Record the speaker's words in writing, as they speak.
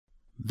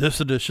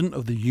This edition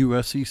of the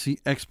USCC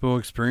Expo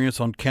Experience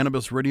on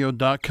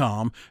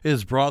CannabisRadio.com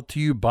is brought to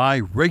you by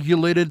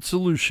Regulated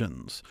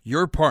Solutions,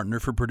 your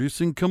partner for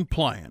producing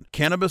compliant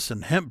cannabis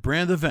and hemp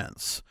brand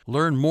events.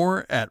 Learn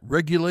more at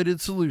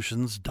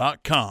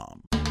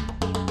regulatedsolutions.com.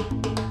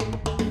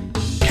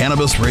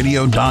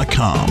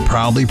 CannabisRadio.com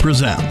proudly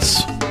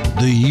presents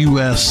the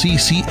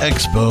USCC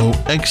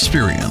Expo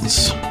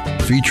Experience,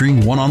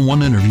 featuring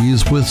one-on-one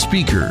interviews with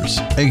speakers,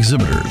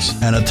 exhibitors,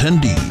 and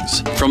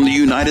attendees from the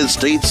United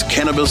States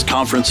Cannabis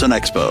Conference and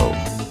Expo.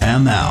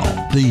 And now,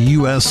 the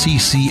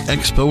USCC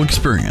Expo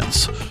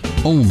Experience,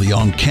 only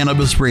on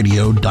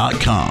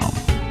CannabisRadio.com.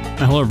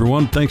 Hello,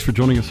 everyone. Thanks for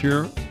joining us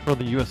here for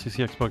the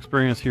USCC Expo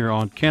Experience here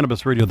on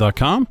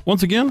CannabisRadio.com.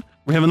 Once again,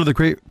 we have another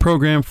great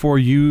program for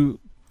you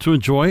to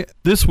enjoy.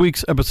 This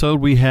week's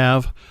episode, we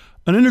have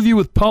an interview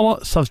with Paula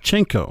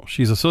Savchenko.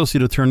 She's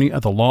Associate Attorney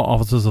at the Law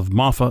Offices of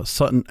Maffa,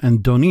 Sutton,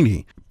 and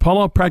Donini.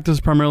 Paula practices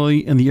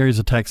primarily in the areas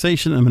of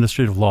taxation and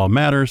administrative law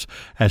matters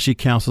as she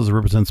counsels and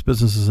represents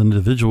businesses and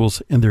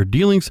individuals in their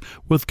dealings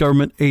with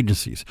government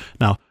agencies.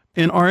 Now,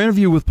 in our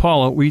interview with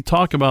Paula, we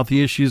talk about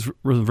the issues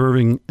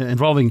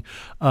involving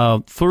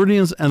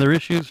Floridians and their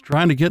issues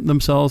trying to get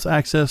themselves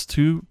access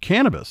to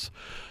cannabis,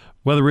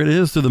 whether it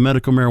is through the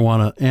medical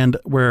marijuana, and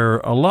where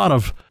a lot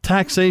of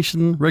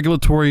taxation,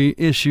 regulatory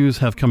issues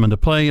have come into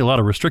play, a lot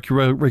of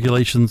restrictive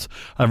regulations,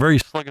 a very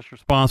sluggish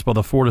response by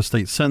the Florida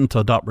State Senate to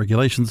adopt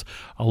regulations,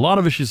 a lot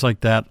of issues like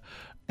that,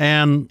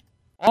 and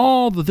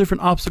all the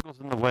different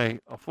obstacles in the way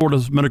of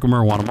Florida's medical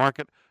marijuana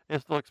market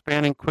is still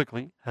expanding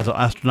quickly, has an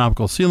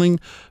astronomical ceiling,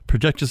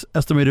 projections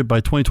estimated by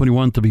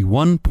 2021 to be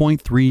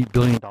 $1.3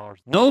 billion.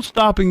 No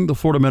stopping the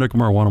Florida medical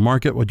marijuana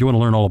market. What you want to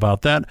learn all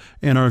about that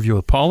in our interview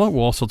with Paula.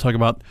 We'll also talk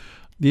about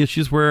the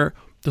issues where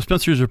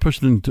dispensaries are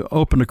pushing to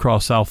open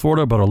across South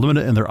Florida, but are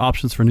limited in their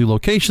options for new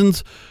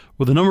locations.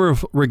 With a number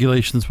of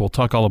regulations, we'll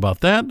talk all about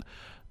that.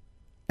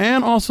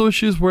 And also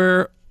issues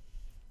where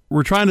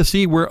we're trying to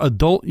see where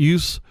adult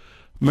use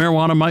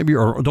marijuana might be,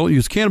 or adult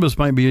use cannabis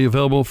might be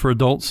available for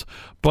adults,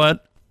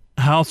 but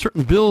how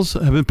certain bills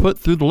have been put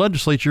through the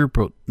legislature,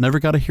 but never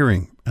got a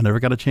hearing and never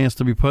got a chance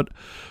to be put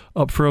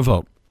up for a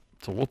vote.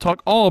 So we'll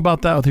talk all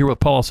about that with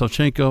Paula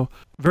Savchenko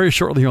very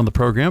shortly here on the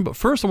program. But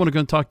first, I want to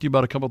go and talk to you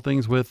about a couple of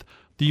things with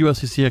the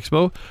USCC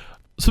Expo.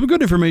 Some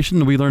good information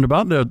that we learned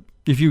about.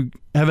 If you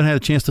haven't had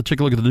a chance to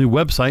take a look at the new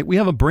website, we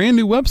have a brand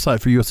new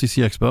website for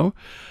USCC Expo.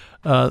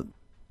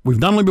 We've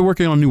not only been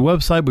working on a new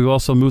website, we've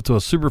also moved to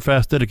a super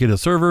fast dedicated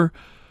server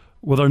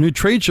with our new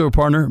trade show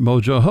partner,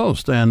 Mojo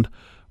Host. And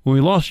when we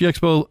launched the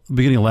Expo at the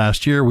beginning of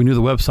last year, we knew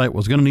the website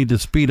was going to need to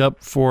speed up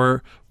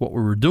for what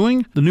we were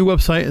doing. The new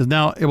website is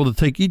now able to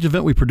take each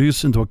event we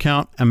produce into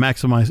account and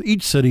maximize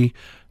each city,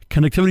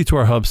 connectivity to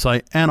our hub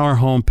site, and our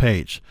home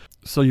page.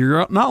 So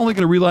you're not only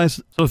going to realize,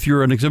 so if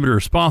you're an exhibitor or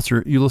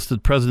sponsor, you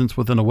listed presidents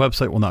within a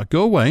website will not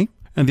go away.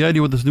 And the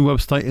idea with this new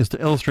website is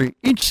to illustrate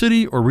each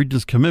city or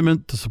region's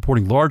commitment to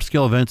supporting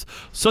large-scale events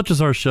such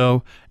as our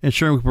show,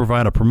 ensuring we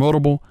provide a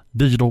promotable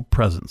digital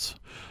presence.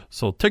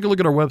 So take a look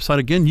at our website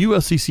again,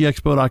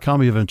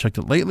 usccexpo.com if you haven't checked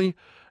it lately.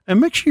 And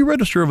make sure you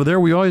register over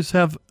there. We always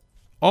have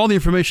all the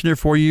information there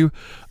for you.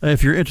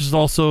 If you're interested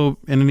also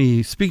in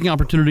any speaking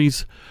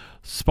opportunities,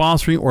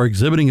 sponsoring or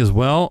exhibiting as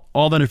well,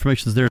 all that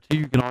information is there too.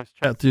 You can always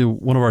chat to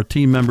one of our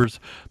team members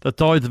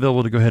that's always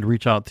available to go ahead and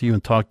reach out to you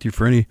and talk to you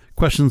for any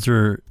questions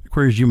or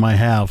queries you might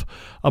have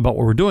about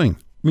what we're doing.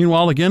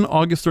 Meanwhile, again,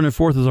 August 3rd and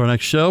 4th is our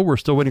next show. We're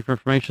still waiting for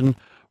information.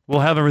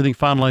 We'll have everything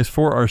finalized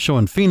for our show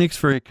in Phoenix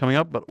coming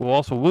up, but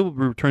we'll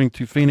be returning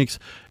to Phoenix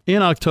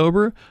in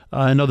October.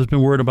 I know there's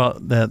been word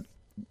about that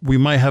we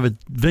might have a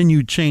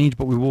venue change,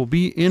 but we will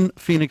be in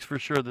Phoenix for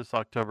sure this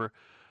October.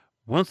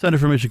 Once that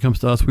information comes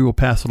to us, we will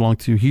pass it along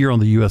to you here on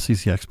the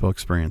USCC Expo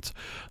Experience.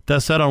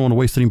 That said, I don't want to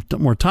waste any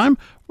more time.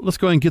 Let's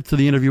go ahead and get to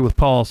the interview with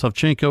Paula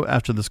Savchenko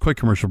after this quick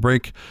commercial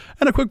break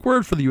and a quick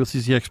word for the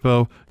USCC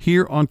Expo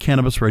here on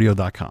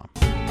CannabisRadio.com.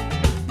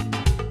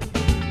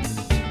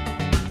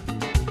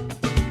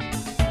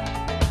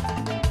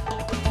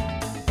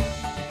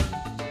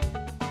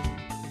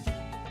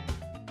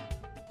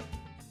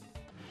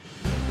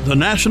 The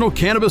National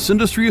Cannabis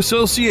Industry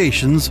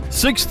Association's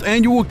 6th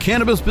Annual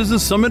Cannabis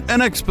Business Summit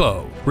and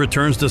Expo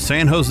returns to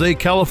San Jose,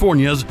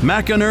 California's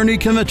McInerney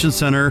Convention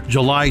Center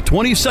July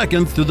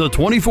 22nd through the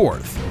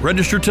 24th.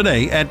 Register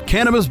today at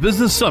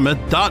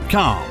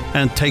CannabisBusinessSummit.com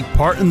and take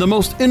part in the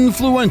most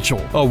influential,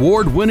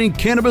 award-winning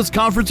cannabis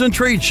conference and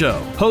trade show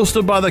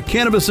hosted by the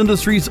cannabis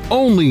industry's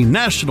only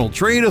national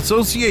trade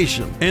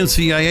association.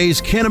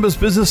 NCIA's Cannabis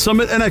Business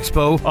Summit and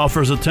Expo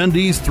offers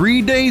attendees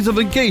 3 days of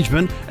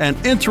engagement and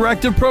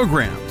interactive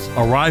programs.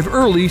 Arrive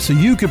early so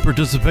you can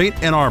participate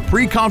in our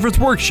pre-conference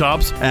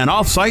workshops and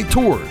off-site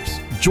tours.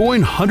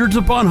 Join hundreds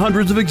upon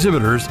hundreds of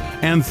exhibitors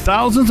and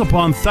thousands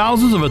upon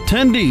thousands of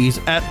attendees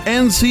at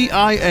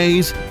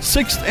NCIA's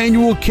 6th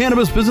Annual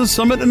Cannabis Business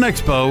Summit and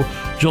Expo,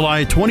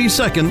 July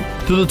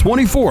 22nd to the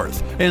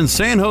 24th in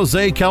San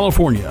Jose,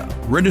 California.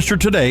 Register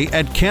today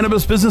at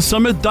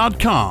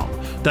CannabisBusinessSummit.com.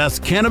 That's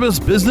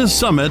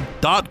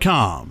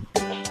CannabisBusinessSummit.com.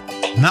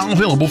 Now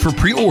available for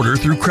pre-order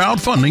through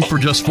crowdfunding for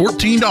just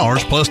 $14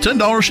 plus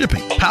 $10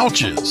 shipping.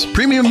 Pouches,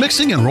 premium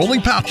mixing and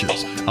rolling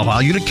pouches, allow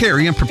you to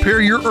carry and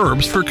prepare your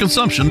herbs for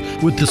consumption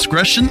with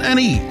discretion and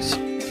ease.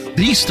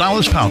 These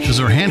stylish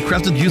pouches are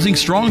handcrafted using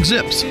strong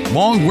zips,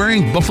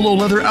 long-wearing buffalo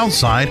leather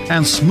outside,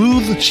 and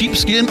smooth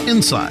sheepskin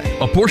inside.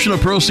 A portion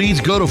of proceeds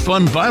go to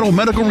fund vital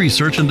medical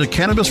research into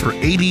cannabis for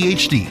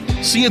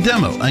ADHD. See a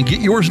demo and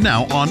get yours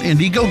now on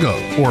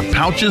Indiegogo or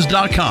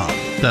pouches.com.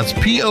 That's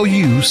POUCHZ.com.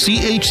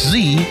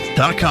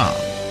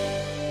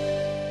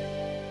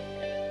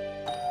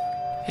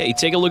 Hey,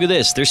 take a look at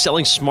this. They're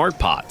selling smart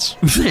pots.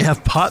 They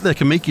have pot that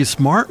can make you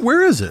smart?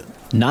 Where is it?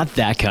 Not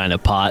that kind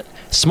of pot.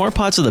 Smart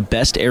pots are the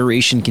best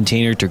aeration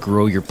container to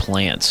grow your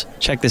plants.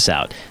 Check this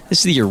out. This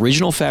is the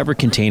original fabric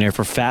container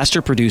for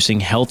faster producing,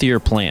 healthier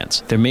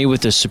plants. They're made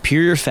with a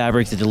superior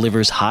fabric that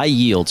delivers high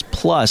yields.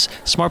 Plus,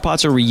 smart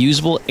pots are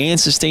reusable and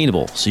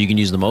sustainable, so you can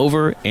use them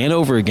over and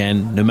over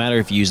again, no matter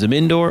if you use them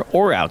indoor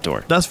or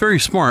outdoor. That's very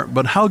smart,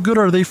 but how good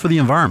are they for the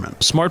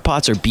environment? Smart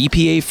pots are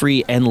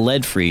BPA-free and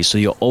lead-free, so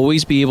you'll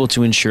always be able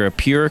to ensure a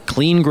pure,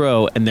 clean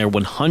grow, and they're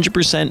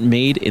 100%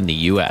 made in the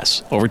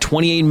U.S. Over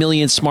 28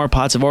 million smart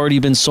pots have already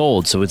been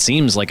sold, so it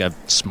seems like a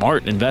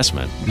smart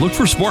investment. Look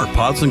for smart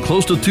pots in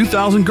close to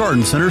 2,000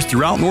 garden centers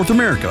throughout North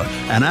America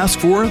and ask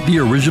for the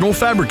original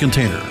fabric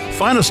container.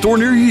 Find a store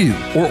near you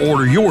or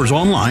order yours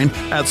online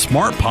at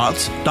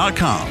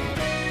smartpots.com.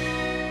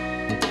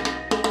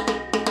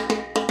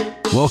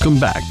 Welcome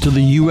back to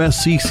the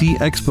USCC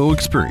Expo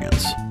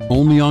experience,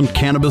 only on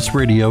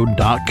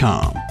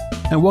CannabisRadio.com.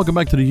 And welcome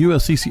back to the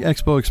USCC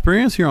Expo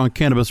experience here on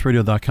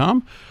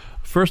CannabisRadio.com.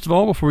 First of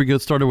all, before we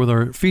get started with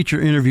our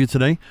feature interview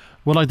today,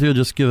 what I'd like to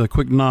just give a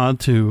quick nod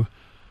to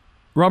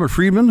Robert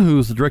Friedman,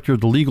 who's the director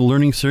of the Legal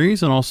Learning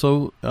Series and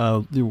also one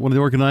of the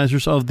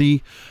organizers of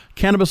the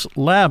Cannabis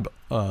Lab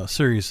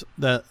series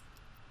that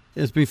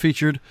is being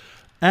featured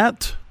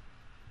at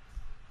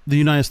the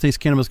United States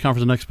Cannabis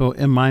Conference and Expo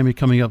in Miami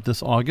coming up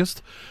this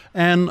August.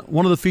 And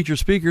one of the featured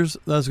speakers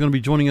that's going to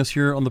be joining us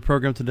here on the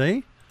program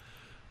today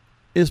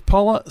is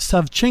Paula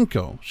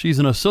Savchenko. She's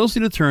an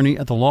associate attorney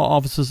at the law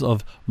offices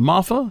of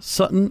Maffa,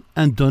 Sutton,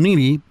 and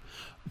Donini,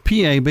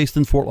 PA, based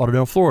in Fort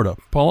Lauderdale, Florida.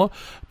 Paula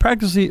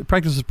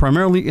practices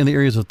primarily in the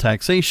areas of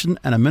taxation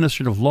and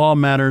administrative law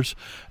matters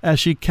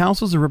as she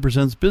counsels and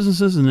represents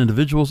businesses and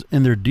individuals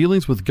in their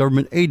dealings with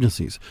government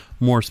agencies.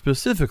 More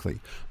specifically,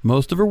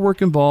 most of her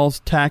work involves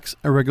tax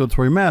and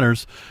regulatory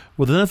matters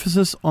with an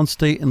emphasis on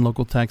state and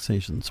local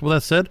taxation. So with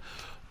that said,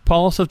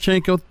 Paula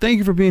Savchenko, thank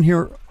you for being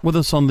here with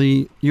us on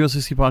the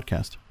USCC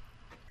podcast.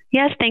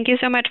 Yes, thank you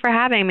so much for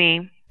having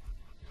me.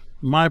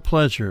 My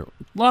pleasure.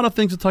 A lot of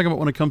things to talk about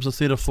when it comes to the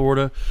state of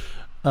Florida.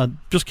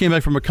 Just came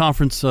back from a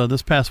conference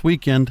this past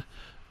weekend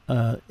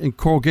in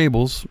Coral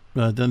Gables,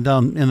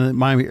 down in the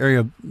Miami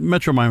area,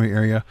 Metro Miami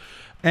area.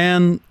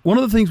 And one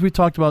of the things we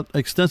talked about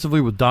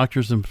extensively with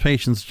doctors and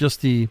patients,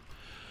 just the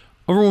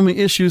overwhelming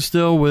issues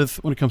still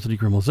with when it comes to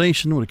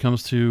decriminalization, when it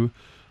comes to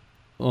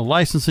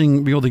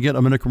licensing, being able to get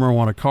a medical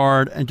marijuana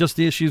card, and just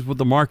the issues with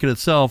the market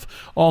itself,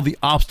 all the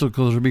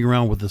obstacles that are being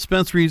around with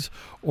dispensaries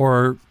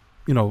or,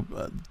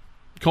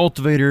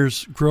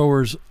 cultivators,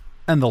 growers,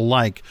 and the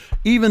like,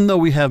 even though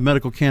we have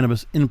medical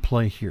cannabis in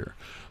play here.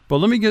 But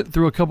let me get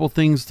through a couple of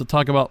things to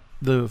talk about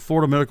the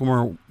Florida medical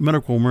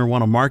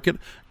marijuana market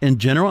in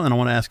general, and I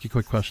want to ask you a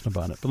quick question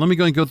about it. But let me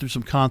go through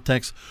some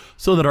context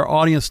so that our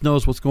audience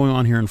knows what's going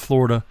on here in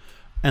Florida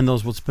and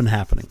knows what's been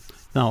happening.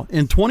 Now,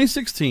 in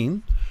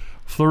 2016,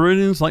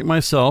 Floridians like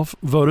myself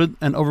voted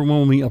and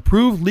overwhelmingly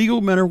approved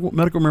legal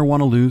medical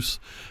marijuana use,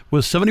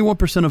 with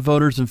 71% of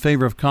voters in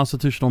favor of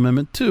Constitutional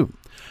Amendment 2.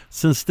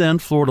 Since then,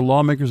 Florida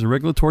lawmakers and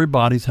regulatory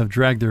bodies have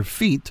dragged their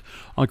feet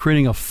on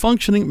creating a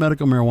functioning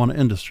medical marijuana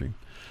industry.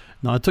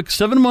 Now, it took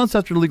 7 months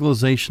after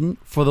legalization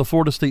for the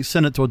Florida State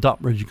Senate to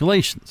adopt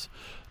regulations.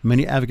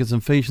 Many advocates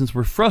and patients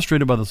were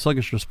frustrated by the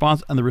sluggish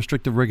response and the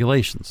restrictive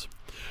regulations.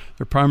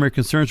 Their primary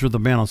concerns were the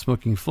ban on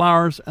smoking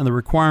flowers and the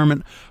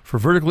requirement for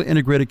vertically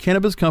integrated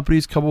cannabis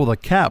companies, coupled with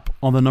a cap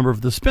on the number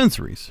of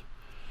dispensaries.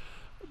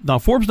 Now,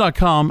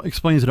 Forbes.com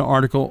explains in an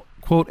article,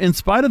 quote, in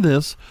spite of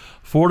this,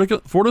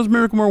 Florida's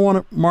medical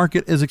marijuana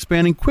market is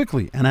expanding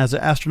quickly and has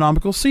an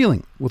astronomical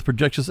ceiling, with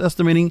projections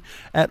estimating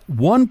at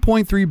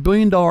 $1.3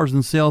 billion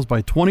in sales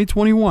by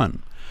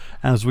 2021.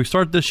 And as we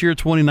start this year,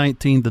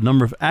 2019, the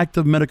number of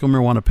active medical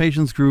marijuana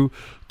patients grew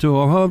to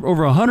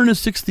over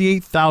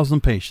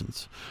 168,000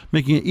 patients,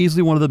 making it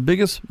easily one of the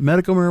biggest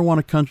medical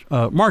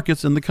marijuana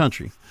markets in the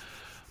country.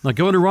 Now,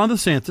 Governor Ron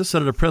DeSantis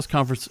said at a press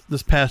conference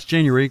this past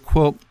January,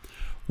 quote,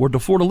 what the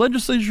Florida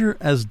legislature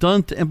has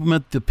done to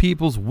implement the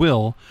people's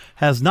will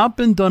has not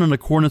been done in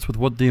accordance with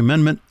what the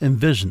amendment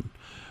envisioned.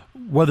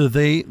 Whether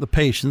the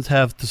patients,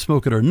 have to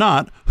smoke it or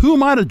not, who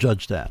am I to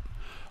judge that?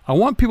 I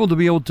want people to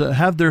be able to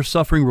have their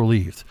suffering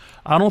relieved.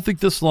 I don't think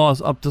this law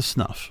is up to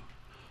snuff.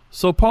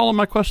 So, Paula,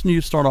 my question to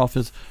you to start off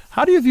is,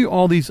 how do you view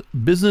all these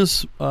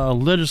business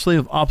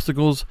legislative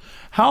obstacles?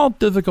 How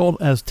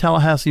difficult has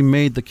Tallahassee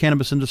made the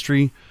cannabis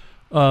industry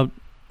and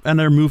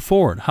their move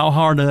forward? How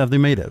hard have they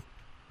made it?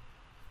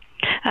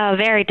 Oh,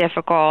 very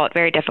difficult,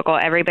 very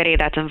difficult. Everybody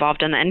that's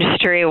involved in the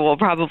industry will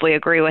probably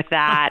agree with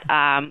that.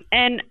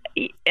 And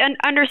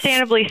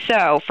understandably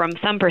so from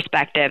some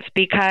perspectives,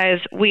 because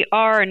we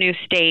are a new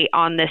state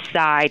on this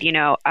side.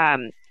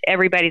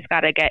 Everybody's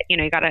got to get,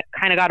 you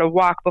got to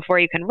walk before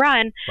you can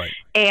run. Right.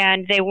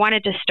 And they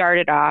wanted to start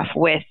it off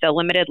with the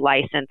limited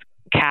license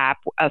cap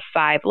of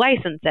 5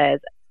 licenses.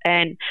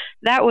 And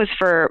that was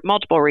for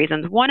multiple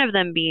reasons. One of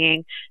them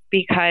being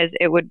because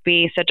it would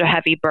be such a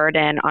heavy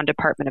burden on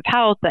Department of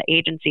Health, the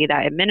agency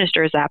that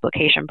administers the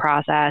application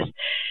process,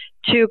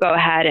 to go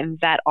ahead and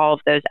vet all of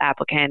those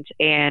applicants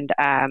and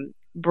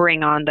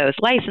bring on those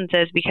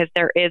licenses, because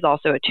there is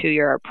also a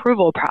 2-year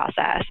approval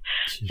process.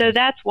 Jeez. So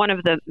that's one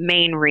of the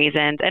main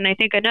reasons. And I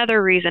think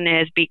another reason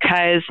is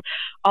because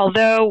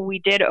although we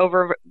did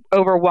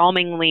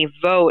overwhelmingly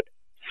vote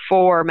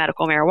for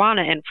medical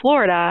marijuana in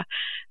Florida,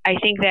 I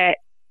think that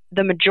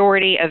the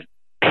majority of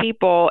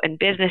people and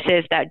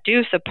businesses that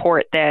do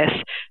support this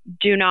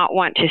do not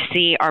want to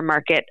see our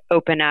market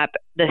open up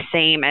the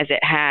same as it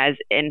has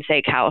in,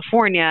 say,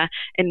 California,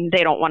 and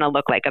they don't want to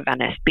look like a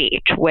Venice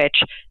Beach, which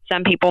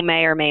some people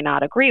may or may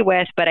not agree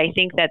with, but I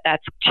think that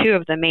that's 2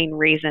 of the main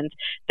reasons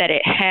that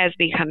it has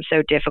become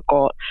so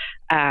difficult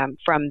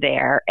from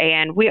there.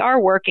 And we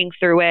are working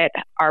through it.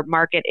 Our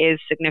market is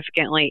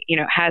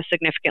has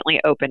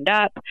significantly opened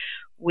up.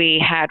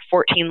 We had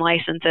 14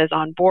 licenses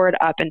on board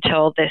up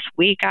until this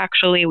week,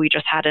 actually. We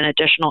just had an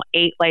additional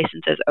 8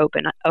 licenses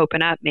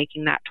open up,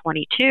 making that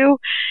 22.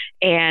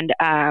 And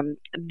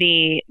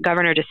the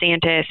Governor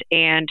DeSantis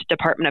and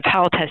Department of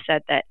Health has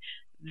said that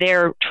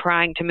they're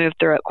trying to move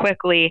through it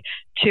quickly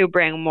to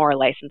bring more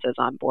licenses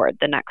on board,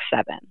 the next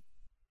 7.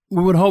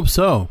 We would hope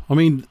so. I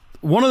mean,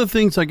 one of the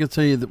things I could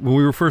say that when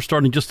we were first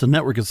starting just the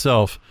network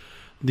itself,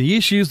 the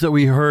issues that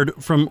we heard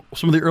from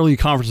some of the early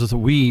conferences that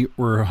we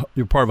were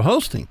part of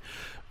hosting,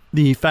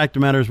 the fact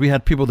of the matter is we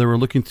had people that were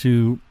looking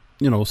to,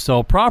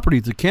 sell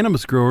property to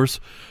cannabis growers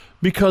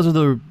because of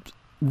the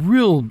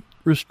real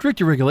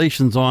restrictive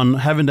regulations on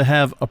having to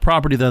have a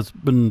property that's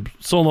been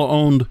solo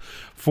owned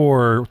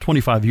for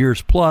 25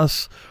 years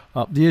plus.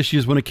 The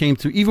issues when it came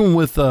to, even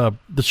with the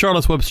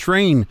Charlotte's Web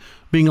strain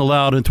being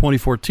allowed in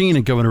 2014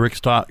 and Governor Rick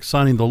Scott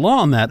signing the law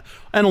on that,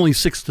 and only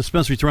 6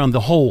 dispensaries around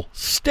the whole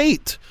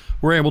state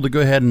were able to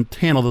go ahead and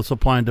handle the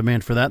supply and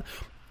demand for that.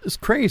 It's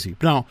crazy.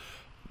 Now,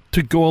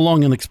 to go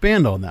along and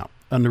expand on that,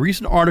 on the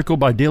recent article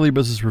by Daily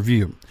Business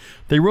Review,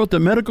 they wrote that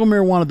medical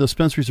marijuana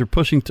dispensaries are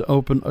pushing to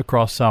open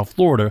across South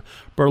Florida,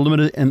 but are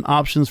limited in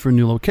options for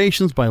new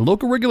locations by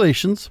local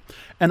regulations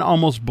and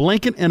almost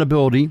blanket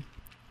inability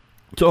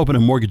to open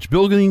in mortgage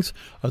buildings.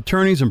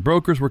 Attorneys and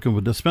brokers working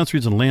with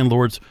dispensaries and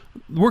landlords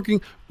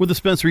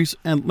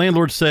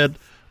said,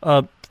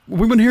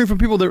 we've been hearing from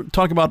people that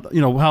talk about,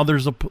 how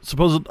there's a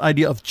supposed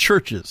idea of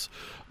churches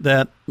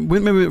that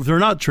maybe if they're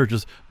not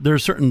churches, there are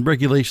certain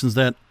regulations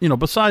that,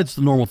 besides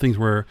the normal things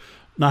where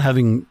not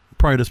having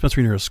probably a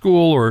dispensary near a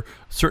school or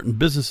certain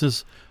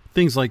businesses,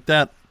 things like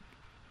that.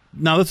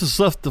 Now, this has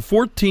left the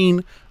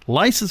 14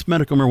 licensed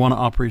medical marijuana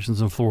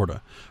operations in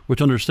Florida,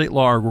 which under state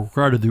law are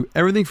required to do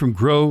everything from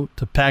grow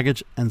to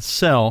package and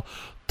sell,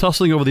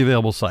 tussling over the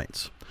available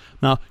sites.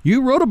 Now,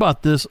 you wrote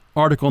about this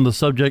article on the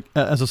subject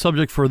as a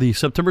subject for the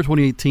September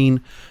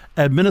 2018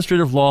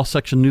 Administrative Law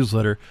section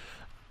newsletter.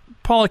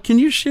 Paula, can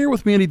you share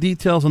with me any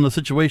details on the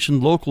situation,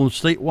 local and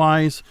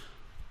state-wise,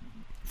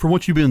 from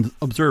what you've been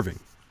observing?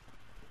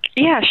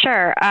 Yeah,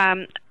 sure.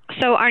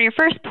 So on your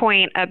first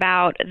point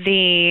about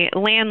the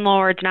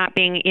landlords not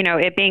being,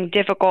 it being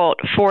difficult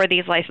for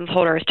these license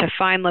holders to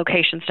find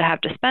locations to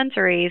have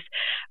dispensaries,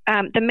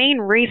 the main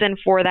reason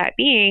for that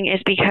being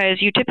is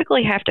because you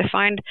typically have to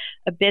find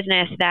a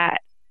business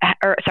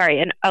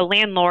a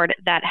landlord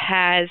that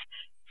has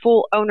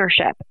full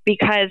ownership,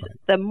 because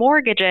the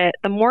mortgage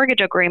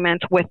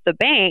agreements with the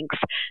banks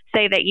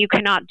say that you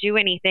cannot do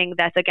anything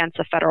that's against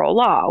the federal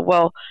law.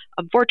 Well,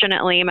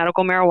 unfortunately,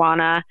 medical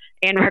marijuana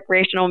and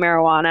recreational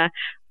marijuana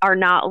are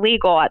not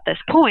legal at this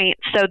point,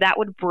 so that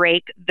would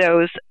break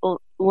those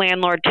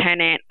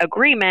landlord-tenant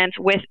agreements.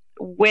 With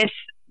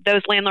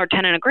those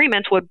landlord-tenant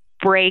agreements would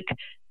break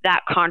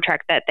that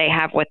contract that they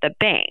have with the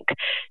bank.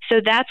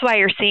 So that's why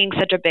you're seeing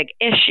such a big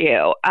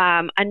issue.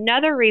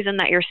 Another reason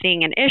that you're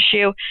seeing an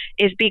issue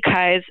is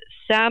because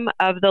some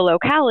of the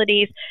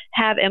localities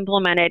have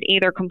implemented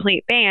either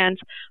complete bans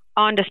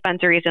on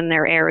dispensaries in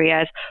their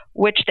areas,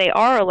 which they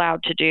are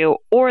allowed to do,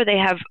 or they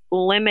have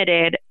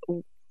limited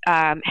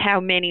how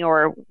many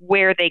or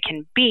where they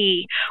can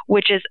be,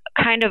 which is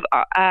kind of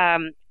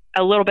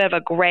a little bit of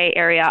a gray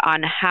area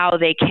on how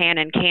they can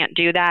and can't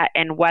do that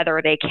and whether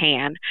they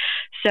can.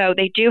 So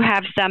they do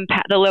have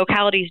the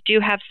localities do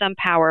have some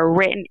power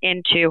written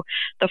into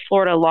the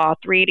Florida law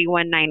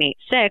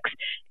 381-986,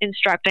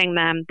 instructing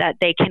them that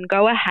they can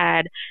go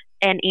ahead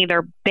and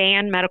either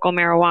ban medical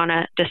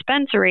marijuana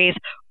dispensaries,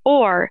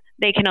 or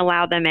they can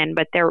allow them in,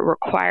 but they're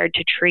required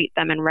to treat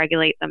them and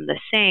regulate them the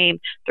same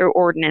through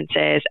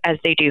ordinances as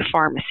they do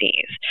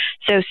pharmacies.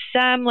 So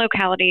some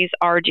localities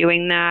are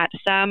doing that.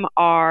 Some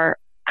are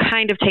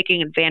kind of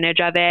taking advantage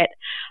of it,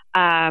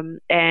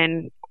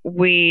 and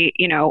we,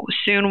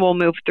 soon we'll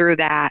move through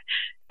that.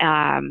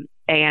 And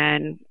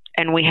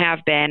we have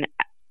been.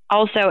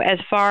 Also, as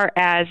far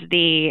as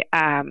the,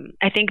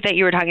 I think that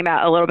you were talking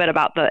about a little bit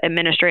about the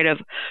administrative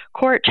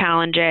court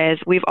challenges.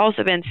 We've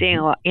also been seeing,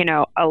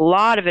 a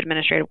lot of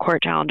administrative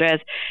court challenges,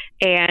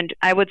 and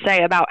I would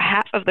say about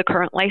half of the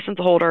current license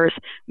holders,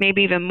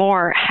 maybe even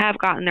more, have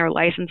gotten their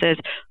licenses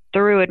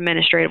through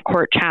administrative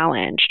court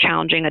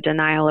challenging a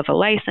denial of a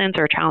license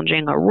or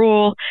challenging a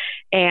rule,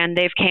 and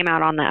they've came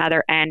out on the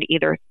other end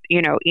either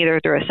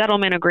through a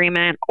settlement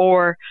agreement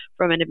or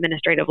from an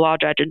administrative law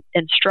judge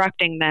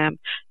instructing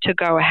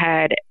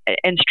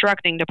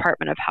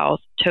Department of Health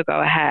to go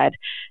ahead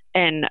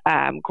and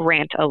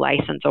grant a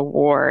license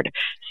award.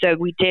 So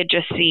we did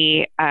just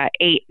see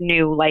 8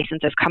 new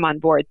licenses come on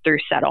board through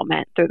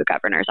settlement through the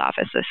governor's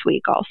office this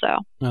week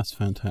also. That's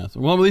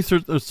fantastic. Well, at least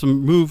there's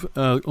some move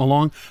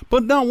along.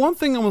 But now one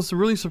thing I was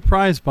really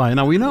surprised by,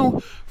 now we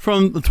know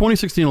from the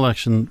 2016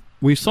 election,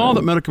 we saw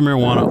that medical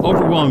marijuana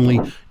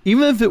overwhelmingly,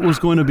 even if it was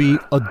going to be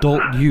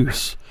adult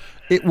use,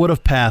 it would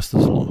have passed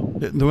this law.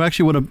 It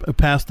actually would have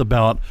passed the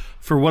ballot.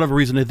 For whatever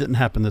reason, it didn't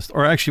happen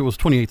or actually it was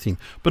 2018.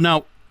 But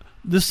now,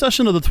 this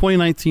session of the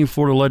 2019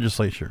 Florida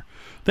legislature,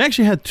 they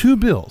actually had 2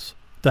 bills.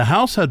 The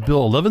House had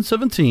Bill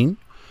 1117.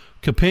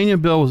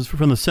 Companion bill was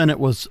from the Senate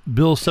was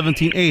Bill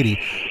 1780.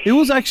 It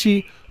was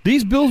actually,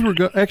 these bills were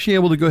actually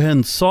able to go ahead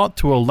and sought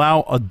to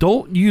allow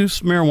adult use,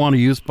 marijuana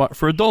use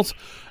for adults,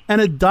 and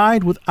it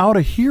died without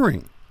a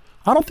hearing.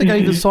 I don't think I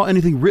even saw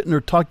anything written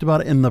or talked about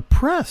it in the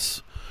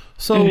press.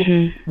 So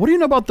what do you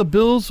know about the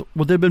bills?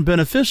 Would they have been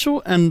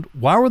beneficial, and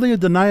why were they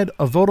denied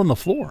a vote on the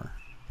floor?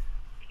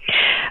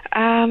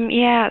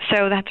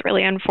 So that's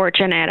really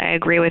unfortunate. I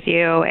agree with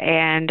you,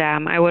 and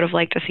I would have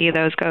liked to see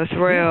those go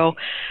through.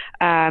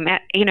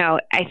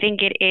 I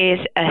think it is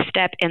a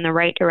step in the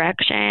right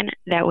direction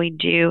that we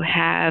do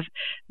have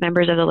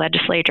members of the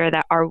legislature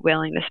that are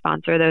willing to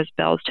sponsor those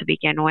bills to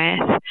begin with.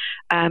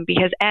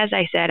 Because as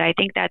I said, I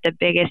think that the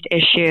biggest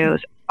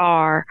issues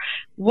are,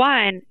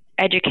 one,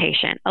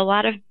 education. A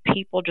lot of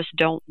people just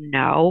don't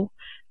know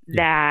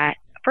that.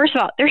 First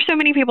of all, there's so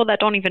many people that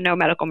don't even know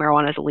medical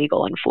marijuana is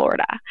illegal in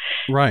Florida.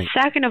 Right.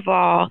 Second of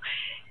all,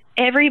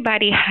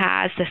 everybody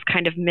has this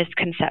kind of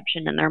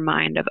misconception in their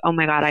mind of, oh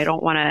my God, I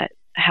don't want to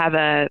have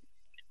a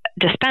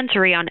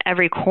dispensary on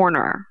every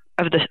corner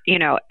of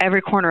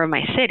every corner of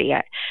my city.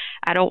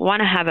 I don't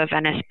want to have a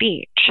Venice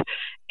Beach.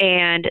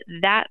 And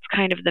that's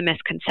kind of the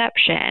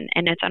misconception.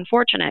 And it's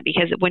unfortunate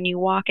because when you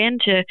walk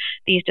into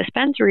these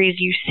dispensaries,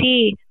 you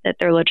see that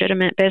they're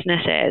legitimate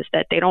businesses,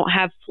 that they don't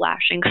have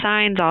flashing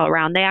signs all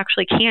around. They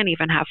actually can't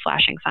even have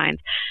flashing signs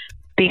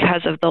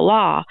because of the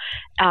law.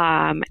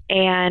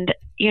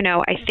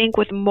 I think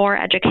with more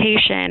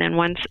education and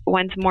once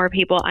more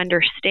people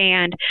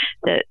understand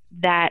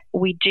that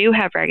we do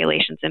have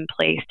regulations in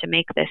place to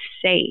make this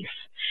safe,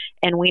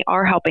 and we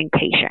are helping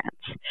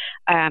patients,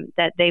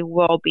 that they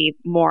will be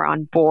more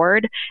on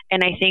board.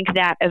 And I think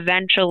that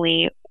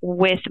eventually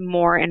with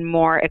more and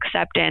more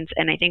acceptance,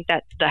 and I think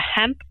that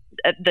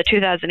the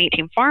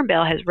 2018 Farm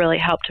Bill has really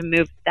helped to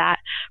move that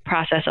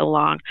process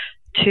along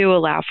to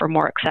allow for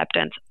more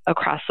acceptance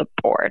across the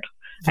board.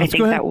 I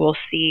think that we'll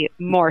see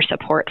more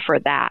support for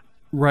that.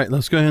 Right.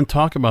 Let's go ahead and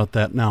talk about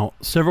that now.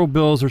 Several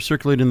bills are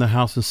circulating in the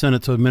House and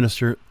Senate to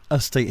administer a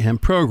state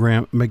hemp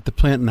program, make the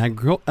plant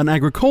an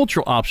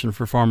agricultural option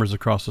for farmers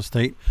across the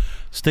state.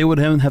 State would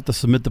have to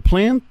submit the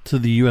plan to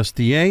the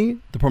USDA,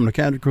 Department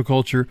of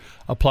Agriculture,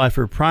 apply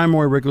for a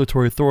primary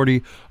regulatory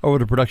authority over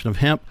the production of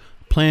hemp.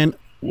 Plan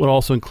would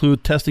also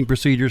include testing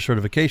procedures,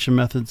 certification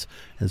methods,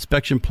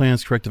 inspection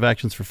plans, corrective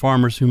actions for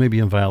farmers who may be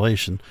in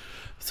violation.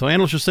 So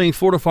analysts are saying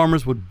Florida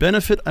farmers would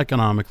benefit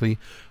economically,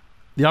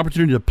 the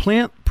opportunity to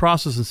plant,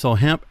 process, and sell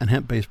hemp and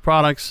hemp-based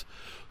products.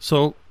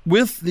 So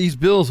with these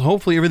bills,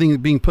 hopefully everything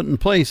being put in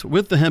place,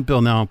 with the hemp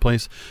bill now in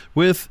place,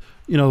 with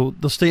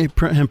the state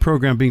hemp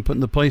program being put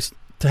into place,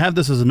 to have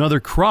this as another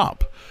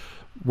crop.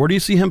 Where do you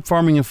see hemp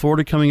farming in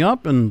Florida coming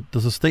up? And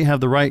does the state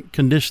have the right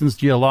conditions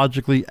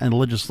geologically and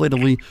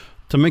legislatively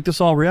to make this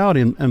all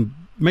reality and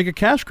make a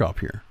cash crop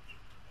here?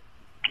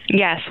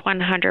 Yes,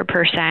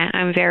 100%.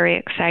 I'm very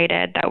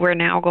excited that we're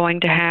now going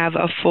to have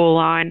a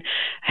full-on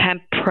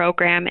hemp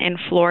program in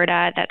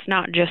Florida. That's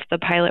not just the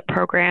pilot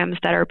programs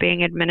that are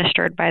being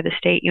administered by the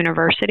state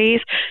universities.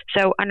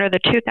 So under the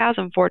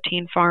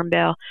 2014 Farm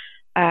Bill,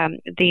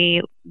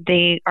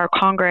 our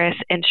Congress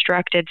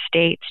instructed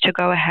states to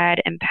go ahead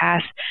and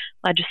pass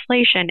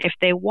legislation if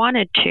they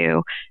wanted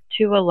to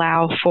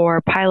allow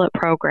for pilot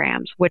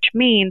programs, which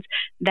means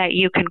that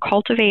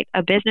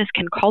a business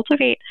can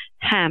cultivate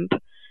hemp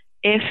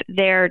if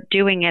they're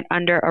doing it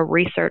under a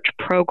research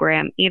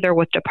program, either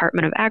with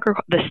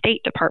the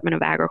State Department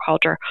of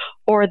Agriculture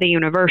or the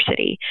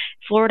university.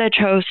 Florida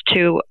chose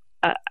to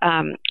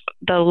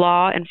the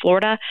law in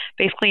Florida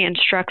basically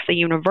instructs the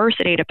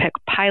university to pick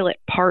pilot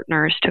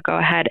partners to go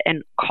ahead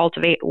and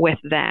cultivate with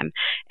them.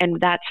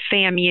 And that's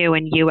FAMU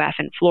and UF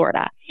in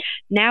Florida.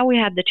 Now we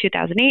have the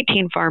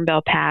 2018 Farm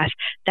Bill passed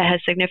that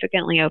has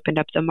significantly opened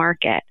up the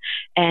market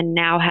and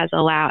now has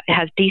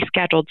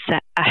descheduled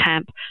a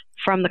hemp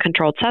from the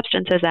Controlled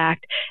Substances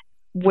Act,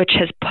 which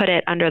has put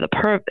it under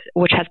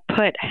which has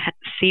put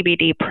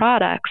CBD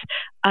products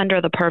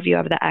under the purview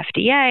of the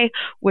FDA,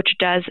 which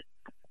does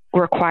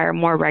require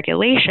more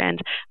regulations,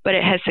 but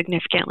it has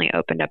significantly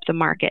opened up the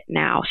market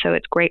now. So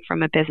it's great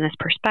from a business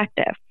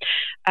perspective.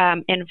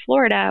 In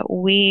Florida,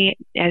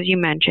 as you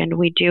mentioned,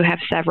 we do have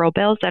several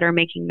bills that are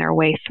making their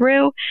way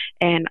through,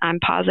 and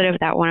I'm positive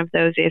that one of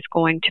those is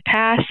going to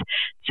pass.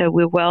 So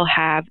we will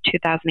have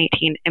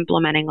 2018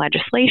 implementing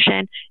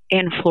legislation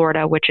in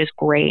Florida, which is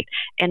great.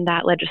 And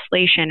that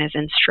legislation is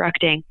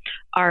instructing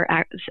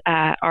our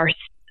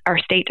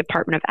State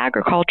Department of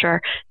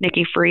Agriculture,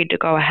 Nikki Fried, to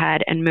go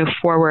ahead and move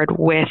forward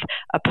with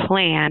a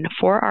plan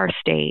for our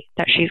state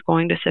that she's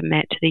going to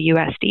submit to the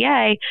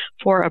USDA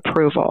for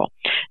approval.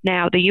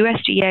 Now, the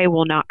USDA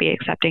will not be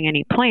accepting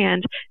any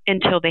plans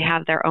until they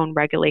have their own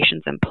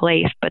regulations in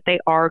place, but they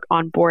are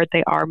on board.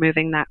 They are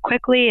moving that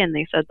quickly, and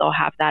they said they'll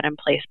have that in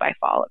place by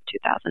fall of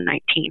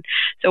 2019.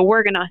 So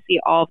we're going to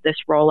see all of this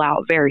roll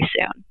out very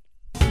soon.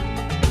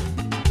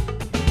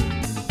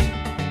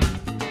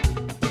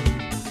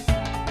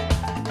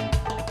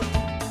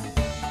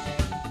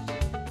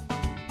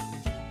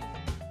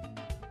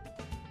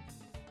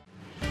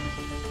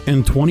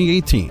 In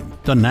 2018,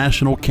 the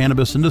National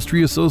Cannabis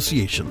Industry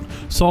Association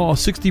saw a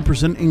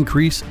 60%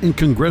 increase in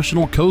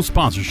congressional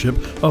co-sponsorship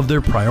of their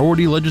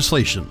priority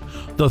legislation,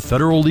 the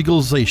federal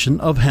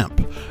legalization of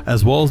hemp,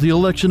 as well as the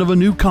election of a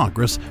new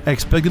Congress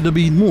expected to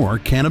be more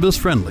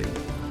cannabis-friendly.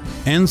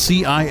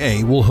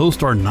 NCIA will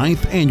host our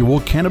 9th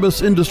annual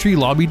Cannabis Industry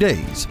Lobby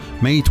Days,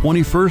 May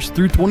 21st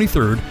through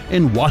 23rd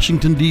in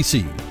Washington,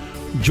 D.C.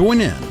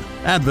 Join in,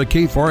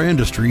 advocate for our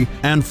industry,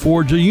 and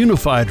forge a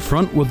unified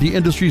front with the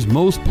industry's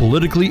most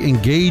politically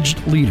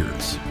engaged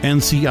leaders.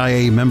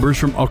 NCIA members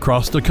from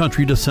across the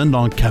country descend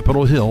on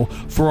Capitol Hill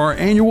for our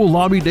annual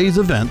Lobby Days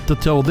event to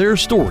tell their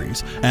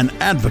stories and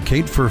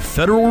advocate for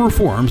federal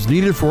reforms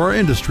needed for our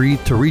industry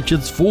to reach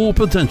its full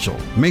potential.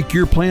 Make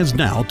your plans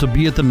now to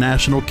be at the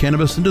National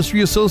Cannabis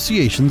Industry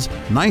Association's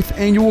 9th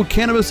annual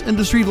Cannabis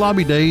Industry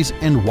Lobby Days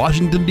in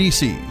Washington,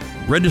 D.C.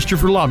 Register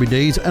for Lobby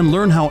Days and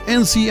learn how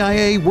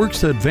NCIA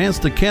works to advance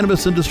the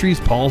cannabis industry's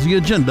policy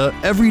agenda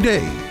every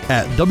day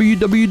at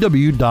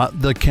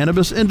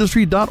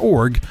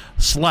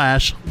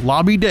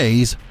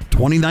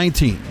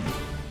www.thecannabisindustry.org/lobbydays2019.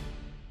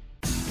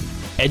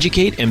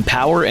 Educate,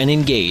 empower, and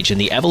engage in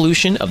the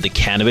evolution of the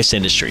cannabis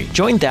industry.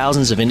 Join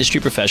thousands of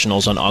industry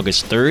professionals on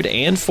August 3rd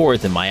and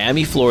 4th in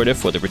Miami, Florida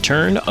for the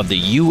return of the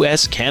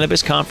U.S.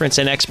 Cannabis Conference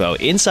and Expo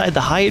inside the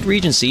Hyatt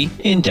Regency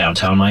in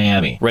downtown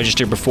Miami.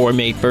 Register before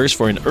May 1st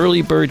for an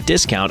early bird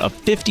discount of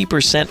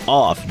 50%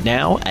 off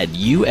now at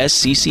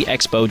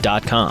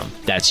USCCExpo.com.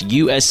 That's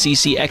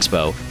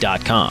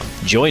USCCExpo.com.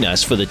 Join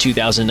us for the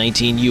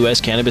 2019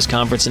 U.S. Cannabis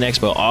Conference and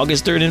Expo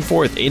August 3rd and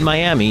 4th in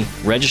Miami.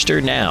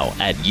 Register now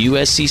at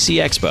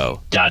USCCExpo.com.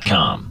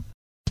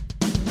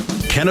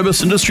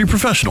 Cannabis industry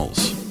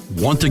professionals,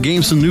 want to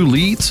gain some new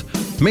leads?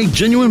 Make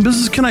genuine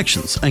business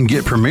connections and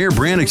get premier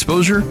brand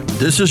exposure?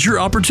 This is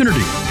your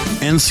opportunity.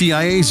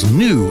 NCIA's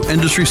new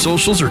industry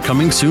socials are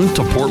coming soon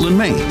to Portland,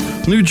 Maine,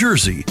 New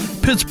Jersey,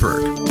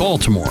 Pittsburgh,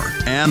 Baltimore,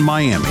 and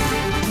Miami.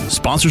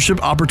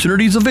 Sponsorship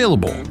opportunities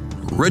available.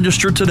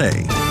 Register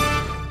today.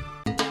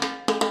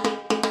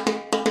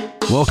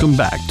 Welcome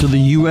back to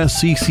the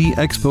USCC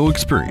Expo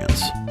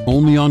experience,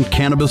 only on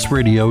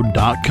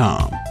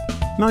CannabisRadio.com.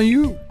 Now,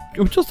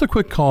 just a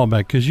quick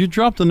callback, because you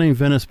dropped the name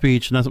Venice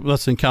Beach, and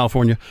that's in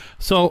California.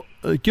 So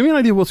give me an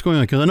idea of what's going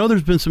on, because I know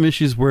there's been some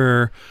issues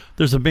where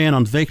there's a ban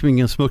on vaping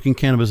and smoking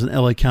cannabis in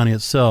LA County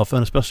itself,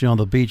 and especially on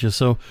the beaches.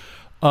 So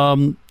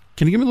can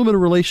you give me a little bit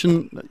of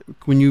relation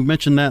when you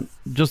mentioned that,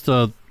 just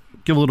to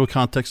give a little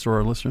context to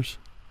our listeners?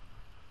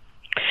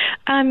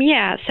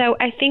 Yeah, so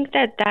I think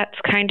that's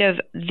kind of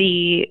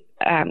the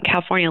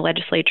California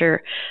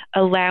legislature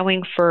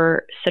allowing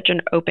for such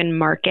an open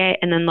market,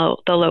 and then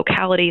the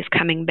localities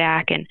coming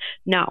back and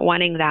not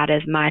wanting that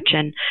as much.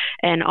 And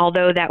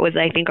although that was,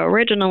 I think,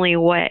 originally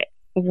what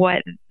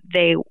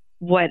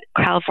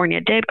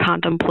California did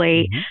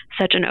contemplate,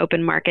 such an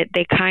open market,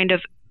 they kind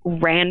of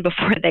ran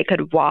before they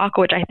could walk,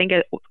 which I think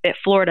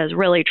Florida is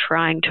really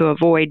trying to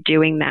avoid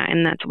doing that.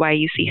 And that's why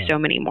you see so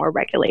many more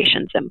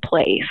regulations in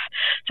place.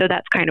 So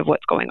that's kind of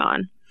what's going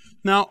on.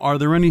 Now, are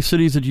there any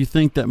cities that you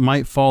think that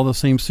might follow the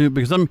same suit?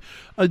 Because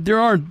there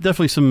are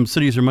definitely some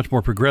cities that are much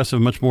more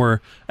progressive, much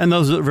more, and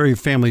those are very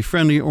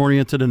family-friendly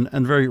oriented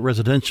and very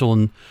residential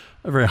and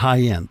very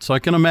high-end. So I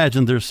can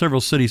imagine there's several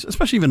cities,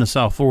 especially even in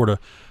South Florida,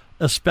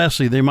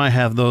 especially they might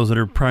have those that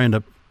are probably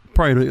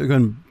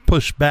going to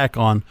push back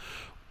on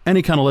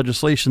any kind of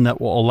legislation that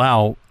will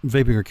allow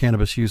vaping or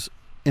cannabis use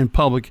in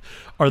public.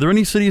 Are there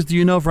any cities, do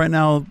you know of right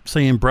now,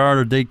 say in Broward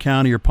or Dade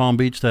County or Palm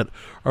Beach, that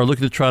are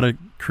looking to try to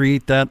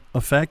create that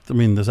effect? I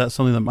mean, is that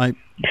something that might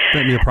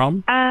be a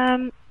problem?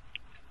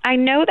 I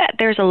know that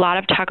there's a lot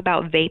of talk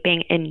about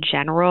vaping in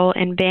general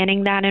and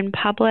banning that in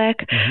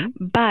public,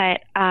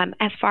 but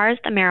as far as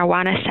the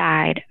marijuana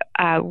side,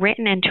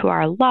 written into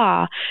our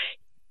law,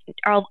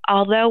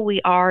 although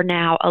we are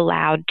now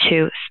allowed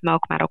to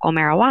smoke medical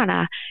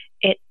marijuana,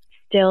 it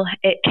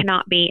it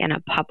cannot be in a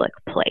public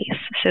place.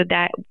 So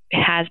that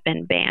has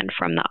been banned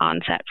from the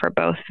onset for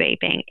both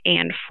vaping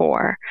and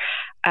for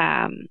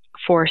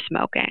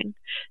smoking.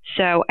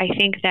 So I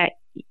think that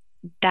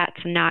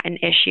that's not an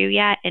issue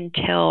yet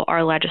until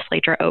our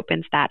legislature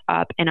opens that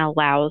up and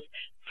allows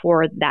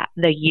for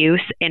the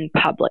use in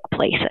public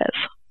places.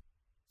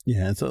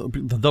 Yeah, it's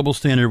the double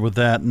standard with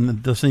that,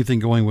 and the same thing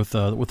going with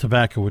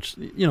tobacco, which,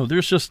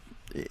 there's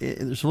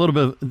a little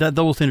bit of that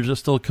double standard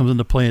just still comes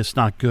into play. It's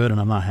not good,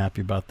 and I'm not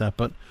happy about that,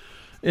 but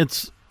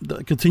it's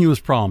the continuous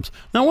problems.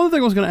 Now, one of the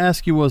things I was going to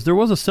ask you was, there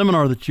was a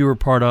seminar that you were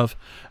part of,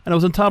 and it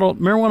was entitled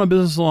Marijuana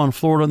Business Law in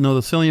Florida, Know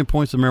the Salient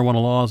Points of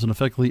Marijuana Laws and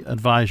Effectively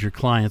Advise Your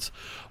Clients.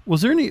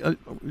 Was there if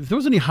there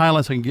was any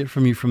highlights I can get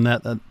from you from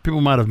that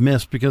people might have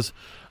missed? Because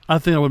I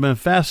think it would have been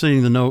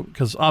fascinating to know,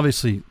 because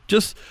obviously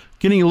just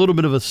getting a little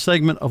bit of a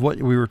segment of what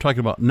we were talking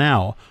about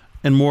now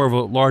in more of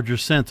a larger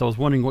sense, I was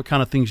wondering what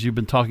kind of things you've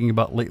been talking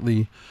about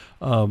lately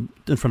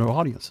in front of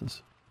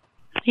audiences.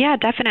 Yeah,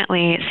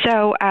 definitely.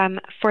 So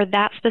for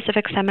that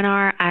specific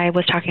seminar, I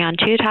was talking on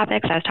two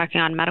topics. I was talking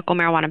on medical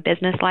marijuana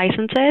business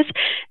licenses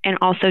and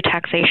also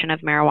taxation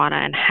of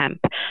marijuana and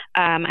hemp.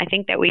 I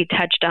think that we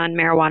touched on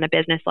marijuana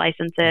business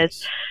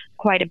licenses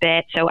quite a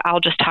bit, so I'll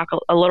just talk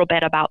a little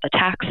bit about the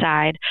tax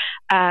side.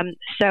 On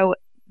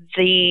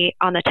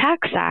the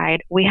tax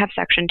side, we have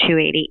Section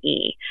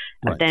 280E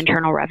of the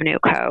Internal Revenue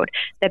Code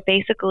that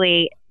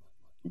basically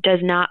does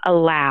not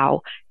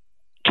allow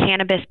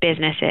cannabis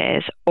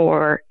businesses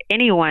or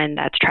anyone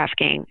that's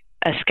trafficking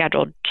a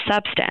scheduled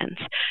substance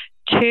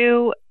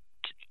to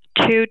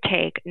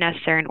take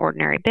necessary and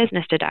ordinary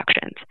business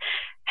deductions.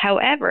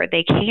 However,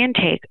 they can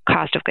take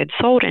cost of goods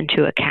sold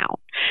into account.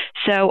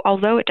 So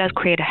although it does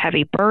create a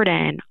heavy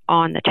burden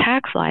on the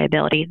tax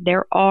liability,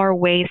 there are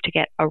ways to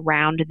get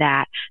around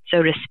that,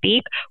 so to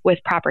speak, with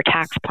proper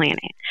tax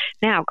planning.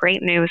 Now,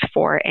 great news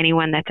for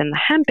anyone that's in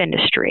the hemp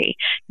industry.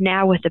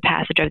 Now, with the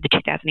passage of the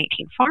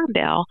 2018 Farm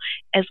Bill,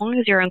 as long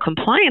as you're in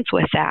compliance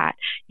with that,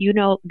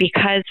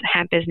 because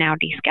hemp is now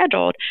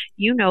descheduled,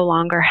 you no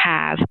longer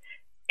have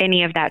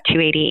any of that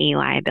 280E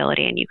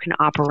liability, and you can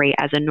operate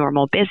as a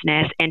normal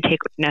business and take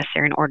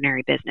necessary and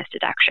ordinary business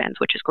deductions,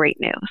 which is great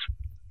news.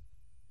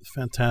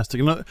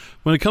 Fantastic. And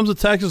when it comes to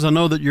taxes, I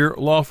know that your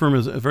law firm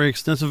is very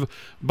extensive.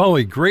 By the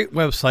way, great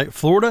website,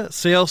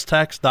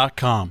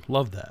 FloridaSalesTax.com.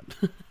 Love that.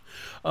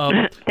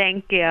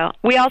 Thank you.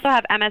 We also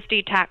have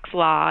MSD tax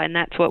law, and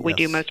that's what we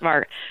do most of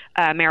our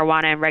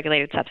marijuana and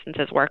regulated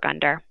substances work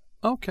under.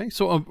 Okay,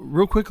 so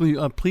real quickly,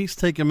 please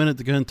take a minute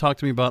to go ahead and talk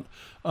to me about,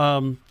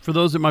 for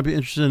those that might be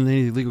interested in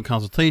any legal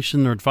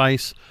consultation or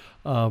advice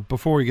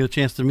before we get a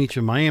chance to meet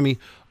you in Miami,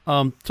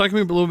 talk to me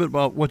a little bit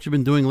about what you've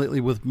been doing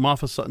lately with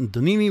Moffa Sutton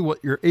Donini,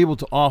 what you're able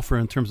to offer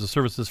in terms of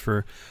services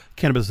for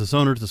cannabis business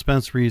owners,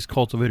 dispensaries,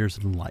 cultivators,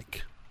 and the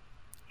like.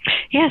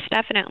 Yes,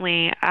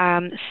 definitely.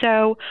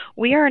 So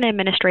we are an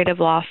administrative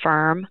law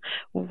firm.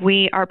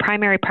 Our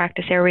primary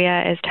practice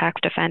area is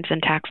tax defense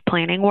and tax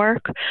planning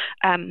work.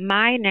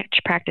 My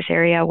niche practice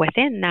area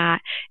within that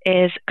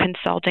is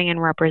consulting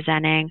and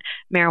representing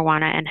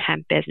marijuana and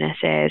hemp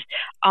businesses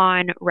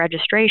on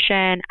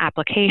registration,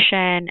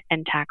 application,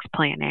 and tax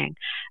planning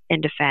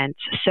in defense.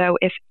 So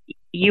if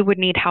you would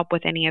need help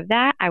with any of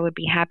that, I would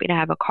be happy to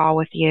have a call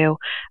with you.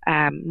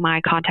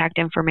 My contact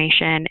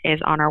information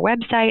is on our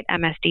website,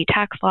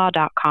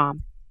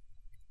 msdtaxlaw.com.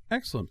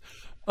 Excellent.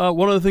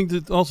 One of the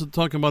things to also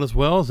talk about as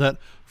well is that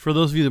for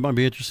those of you that might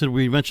be interested,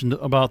 we mentioned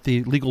about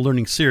the Legal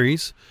Learning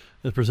Series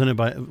that's presented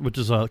by, which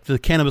is the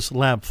Cannabis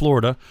Lab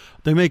Florida.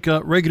 They make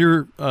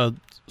regular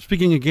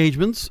speaking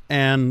engagements,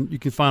 and you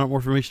can find out more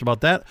information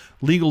about that,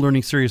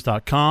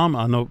 legallearningseries.com.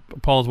 I know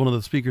Paul is one of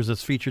the speakers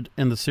that's featured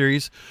in the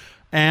series.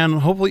 And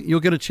hopefully you'll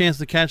get a chance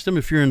to catch them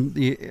if you're in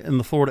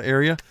the Florida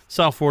area,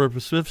 South Florida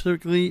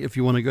specifically, if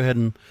you want to go ahead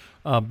and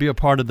be a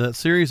part of that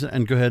series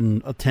and go ahead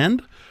and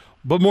attend.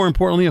 But more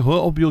importantly, I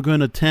hope you'll go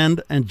and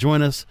attend and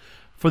join us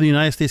for the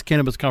United States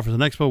Cannabis Conference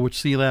and Expo, which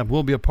C-Lab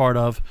will be a part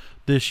of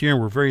this year.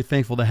 And we're very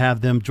thankful to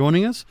have them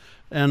joining us.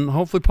 And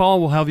hopefully, Paul,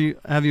 we'll have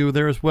you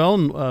there as well.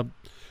 And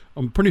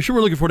I'm pretty sure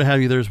we're looking forward to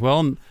have you there as well.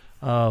 And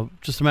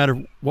just a matter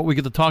of what we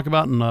get to talk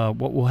about and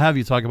what we'll have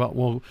you talk about.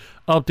 We'll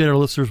update our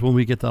listeners when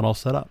we get that all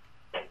set up.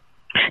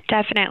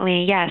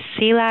 Definitely, yes.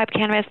 C-Lab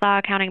Cannabis Law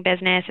Accounting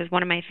Business is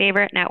one of my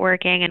favorite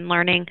networking and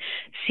learning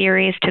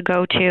series to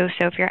go to.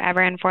 So if you're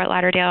ever in Fort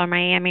Lauderdale or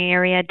Miami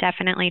area,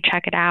 definitely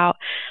check it out.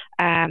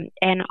 And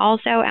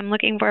also, I'm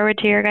looking forward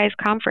to your guys'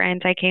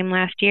 conference. I came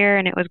last year,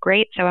 and it was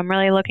great. So I'm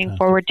really looking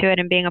forward to it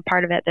and being a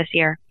part of it this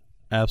year.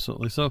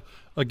 Absolutely. So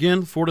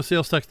again,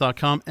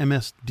 FloridaSalesTax.com,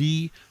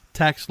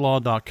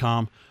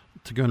 MSDTaxlaw.com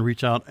to go and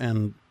reach out,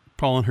 and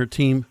Paul and her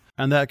team.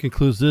 And that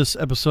concludes this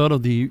episode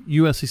of the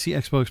USCC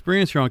Expo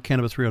Experience here on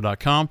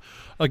CannabisRio.com.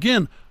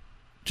 Again,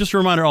 just a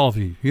reminder, all of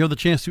you have the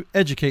chance to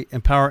educate,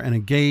 empower, and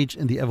engage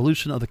in the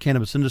evolution of the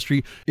cannabis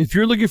industry. If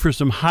you're looking for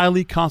some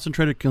highly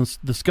concentrated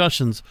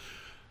discussions,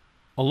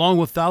 along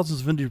with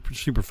thousands of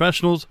industry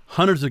professionals,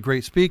 hundreds of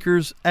great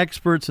speakers,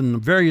 experts in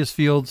various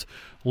fields,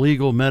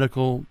 legal,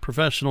 medical,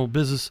 professional,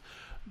 business,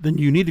 then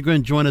you need to go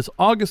and join us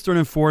August 3rd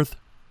and 4th,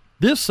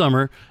 this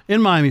summer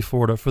in Miami,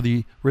 Florida for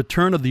the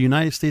return of the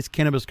United States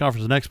Cannabis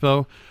Conference and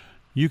Expo.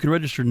 You can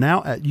register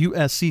now at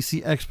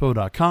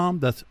USCCExpo.com.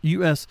 That's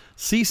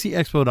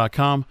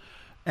USCCExpo.com.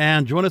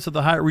 And join us at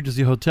the Hyatt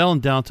Regency Hotel in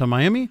downtown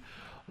Miami.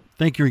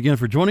 Thank you again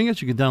for joining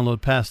us. You can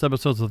download past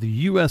episodes of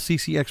the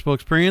USCC Expo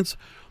experience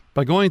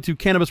by going to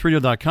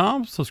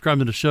CannabisRadio.com, subscribe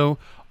to the show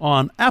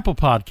on Apple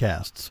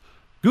Podcasts,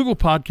 Google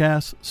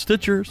Podcasts,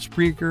 Stitcher,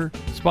 Spreaker,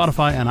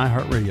 Spotify, and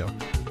iHeartRadio.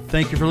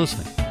 Thank you for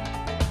listening.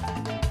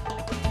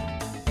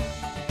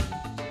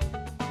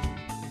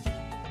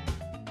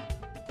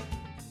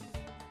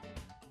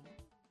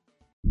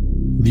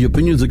 The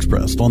opinions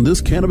expressed on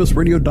this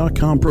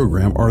CannabisRadio.com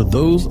program are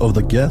those of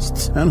the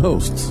guests and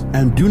hosts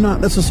and do not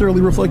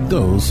necessarily reflect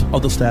those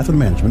of the staff and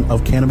management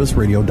of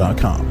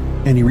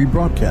CannabisRadio.com. Any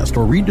rebroadcast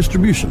or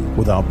redistribution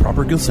without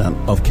proper consent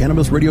of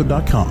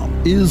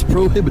CannabisRadio.com is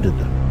prohibited.